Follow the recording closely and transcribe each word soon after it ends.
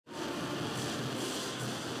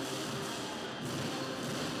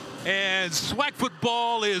And SWAC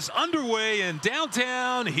football is underway in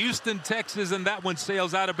downtown Houston, Texas, and that one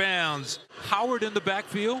sails out of bounds. Howard in the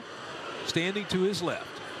backfield, standing to his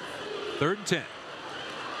left. 3rd and 10.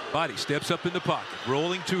 Body steps up in the pocket,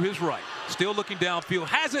 rolling to his right. Still looking downfield,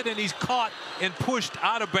 has it, and he's caught and pushed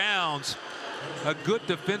out of bounds. A good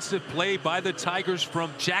defensive play by the Tigers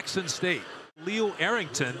from Jackson State. Leo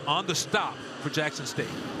Arrington on the stop for Jackson State.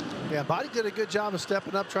 Yeah, Body did a good job of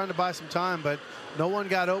stepping up, trying to buy some time, but no one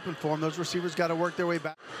got open for him. Those receivers got to work their way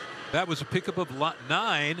back. That was a pickup of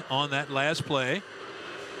 9 on that last play.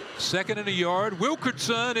 2nd and a yard.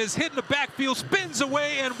 Wilkerson is hitting the backfield, spins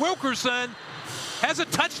away, and Wilkerson has a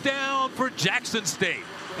touchdown for Jackson State.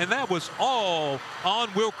 And that was all on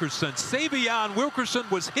Wilkerson. Savion Wilkerson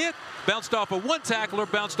was hit, bounced off of one tackler,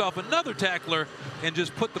 bounced off another tackler, and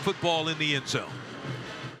just put the football in the end zone.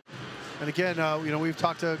 And again, you know, we've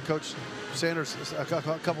talked to Coach Sanders a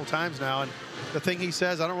couple times now, and the thing he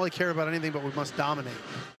says, I don't really care about anything, but we must dominate.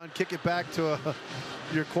 And kick it back to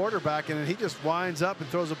your quarterback, and then he just winds up and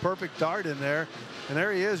throws a perfect dart in there. And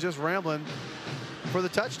there he is, just rambling for the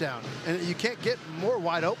touchdown. And you can't get more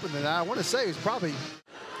wide open than that. I want to say he's probably.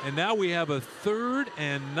 And now we have a 3rd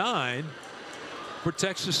and 9 for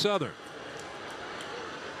Texas Southern.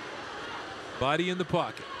 Body in the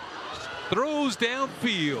pocket. Throws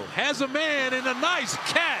downfield, has a man, and a nice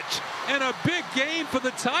catch, and a big gain for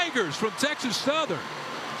the Tigers from Texas Southern.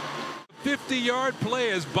 50-yard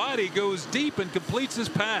play as Body goes deep and completes his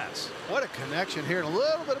pass. What a connection here, and a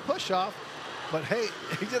little bit of push off, but hey,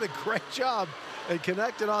 he did a great job and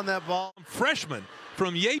connected on that ball. Freshman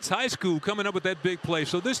from Yates High School coming up with that big play.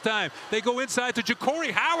 So this time they go inside to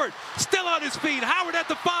Ja'Cory Howard, still on his feet. Howard at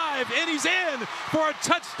the 5, and he's in for a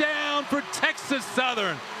touchdown for Texas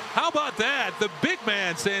Southern. How about that? The big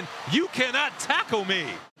man saying, you cannot tackle me.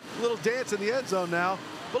 Little dance in the end zone now.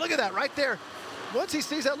 But look at that right there. Once he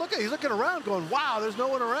sees that, look at he's looking around going, wow, there's no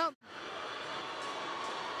one around.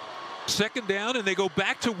 2nd down, and they go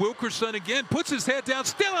back to Wilkerson again. Puts his head down,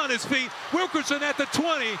 still on his feet. Wilkerson at the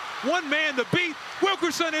 20. One man to beat.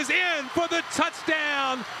 Wilkerson is in for the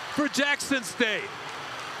touchdown for Jackson State.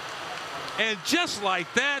 And just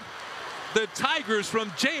like that, the Tigers from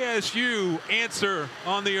JSU answer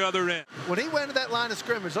on the other end. When he went to that line of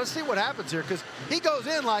scrimmage, let's see what happens here, because he goes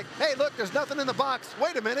in like, hey, look, there's nothing in the box.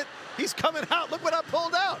 Wait a minute. He's coming out. Look what I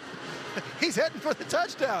pulled out. He's heading for the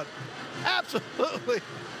touchdown. Absolutely.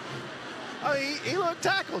 I mean, he looked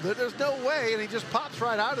tackled. There's no way, and he just pops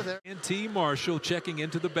right out of there. And T. Marshall checking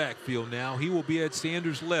into the backfield now. He will be at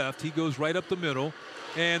Sanders' left. He goes right up the middle,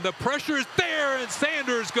 and the pressure is there, and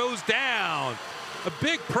Sanders goes down. A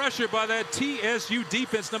big pressure by that TSU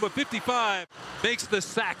defense. Number 55 makes the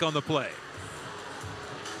sack on the play.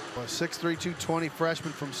 Well, 6'3", 220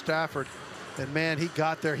 freshman from Stafford. And man, he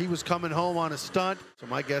got there. He was coming home on a stunt. So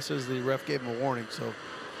my guess is the ref gave him a warning. So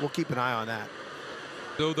we'll keep an eye on that.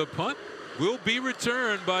 So the punt will be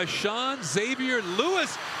returned by Sean Xavier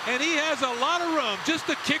Lewis. And he has a lot of room. Just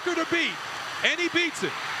the kicker to beat. And he beats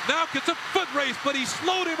it. Now it's a foot race, but he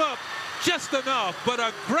slowed him up just enough. But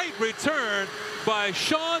a great return by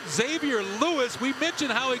Sean Xavier Lewis. We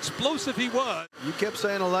mentioned how explosive he was. You kept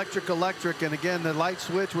saying electric, electric, and again, the light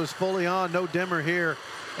switch was fully on, no dimmer here.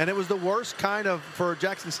 And it was the worst kind of, for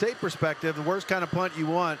Jackson State perspective, the worst kind of punt you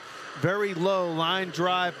want. Very low line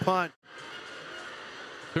drive punt.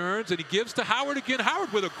 Turns and he gives to Howard again.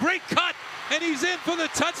 Howard with a great cut, and he's in for the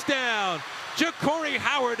touchdown. Ja'Cory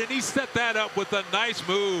Howard, and he set that up with a nice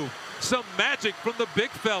move. Some magic from the big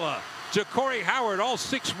fella. Ja'Cory Howard, all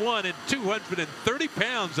 6'1" and 230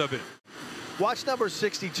 pounds of it. Watch number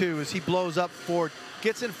 62 as he blows up forward,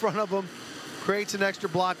 gets in front of him, creates an extra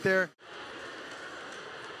block there.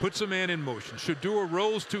 Puts a man in motion. Shedeur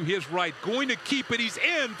rolls to his right, going to keep it. He's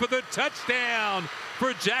in for the touchdown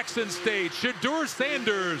for Jackson State. Shedeur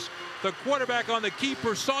Sanders, the quarterback on the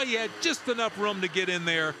keeper, saw he had just enough room to get in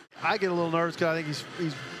there. I get a little nervous because I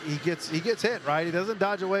think he gets hit, right? He doesn't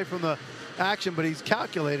dodge away from the action, but he's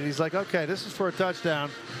calculated. He's like, okay, this is for a touchdown.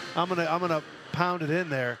 I'm gonna pound it in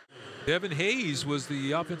there. Devin Hayes was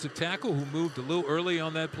the offensive tackle who moved a little early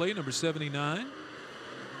on that play, number 79.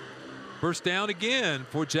 First down again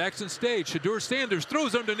for Jackson State. Shedeur Sanders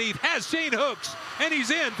throws underneath, has Shane Hooks, and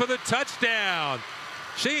he's in for the touchdown.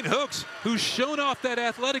 Shane Hooks, who's shown off that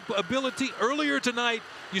athletic ability earlier tonight.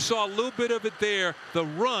 You saw a little bit of it there, the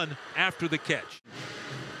run after the catch.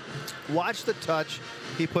 Watch the touch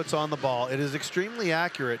he puts on the ball. It is extremely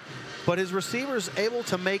accurate, but his receiver's able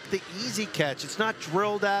to make the easy catch. It's not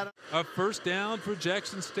drilled at him. A first down for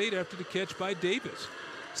Jackson State after the catch by Davis.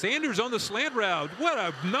 Sanders on the slant route. What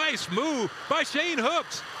a nice move by Shane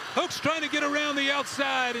Hooks. Hooks trying to get around the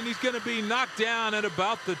outside, and he's going to be knocked down at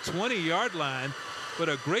about the 20-yard line. But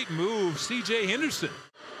a great move, C.J. Henderson.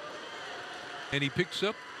 And he picks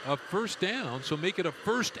up a first down, so make it a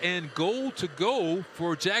 1st and goal to go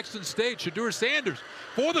for Jackson State. Shedeur Sanders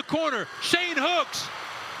for the corner. Shane Hooks.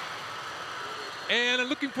 And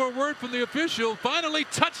looking for a word from the official. Finally,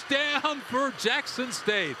 touchdown for Jackson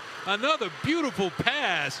State. Another beautiful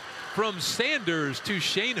pass from Sanders to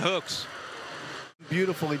Shane Hooks.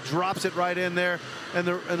 Beautifully drops it right in there, and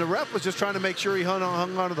the ref was just trying to make sure he hung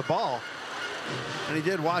onto the ball, and he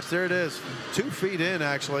did. Watch, there it is, 2 feet in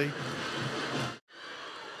actually.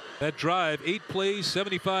 That drive, 8 plays,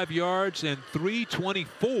 75 yards, and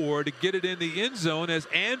 324 to get it in the end zone as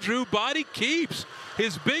Andrew Body keeps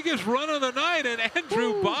his biggest run of the night, and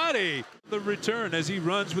Andrew Body the return as he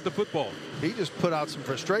runs with the football. He just put out some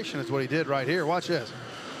frustration is what he did right here. Watch this.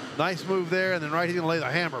 Nice move there, and then right he's going to lay the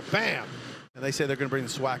hammer. Bam! And they say they're going to bring the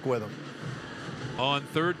SWAC with him. On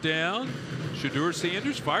 3rd down, Shedeur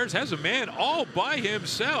Sanders fires, has a man all by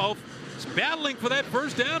himself. He's battling for that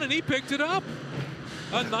first down, and he picked it up.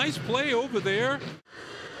 A nice play over there.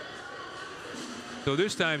 So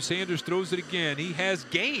this time Sanders throws it again. He has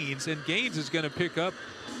Gaines, and Gaines is going to pick up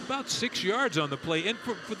about 6 yards on the play. And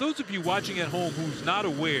for those of you watching at home who's not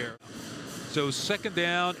aware, so 2nd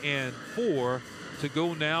down and 4 to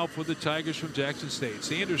go now for the Tigers from Jackson State.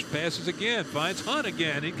 Sanders passes again, finds Hunt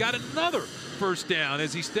again. He got another first down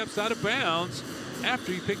as he steps out of bounds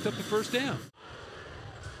after he picked up the first down.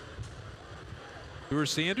 Shedeur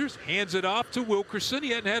Sanders hands it off to Wilkerson.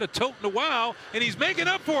 He hadn't had a tote in a while, and he's making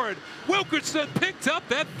up for it. Wilkerson picked up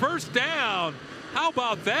that first down. How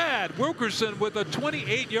about that? Wilkerson with a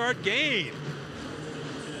 28-yard gain.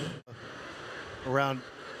 Around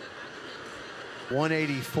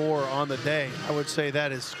 184 on the day. I would say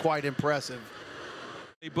that is quite impressive.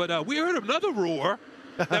 But we heard another roar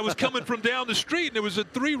that was coming from down the street, and it was a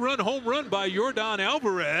 3-run home run by Yordan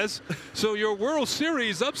Alvarez. So your World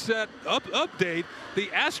Series update, the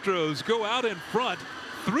Astros go out in front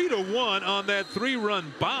 3-1 on that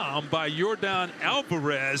 3-run bomb by Yordan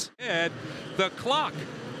Alvarez. And the clock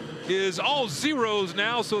is all zeros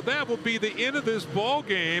now, so that will be the end of this ball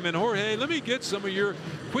game. And Jorge, let me get some of your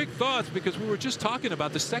quick thoughts, because we were just talking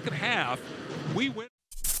about the second half. We went.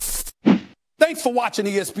 Thanks for watching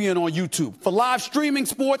ESPN on YouTube. For live streaming,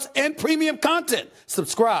 sports, and premium content,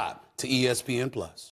 subscribe to ESPN+.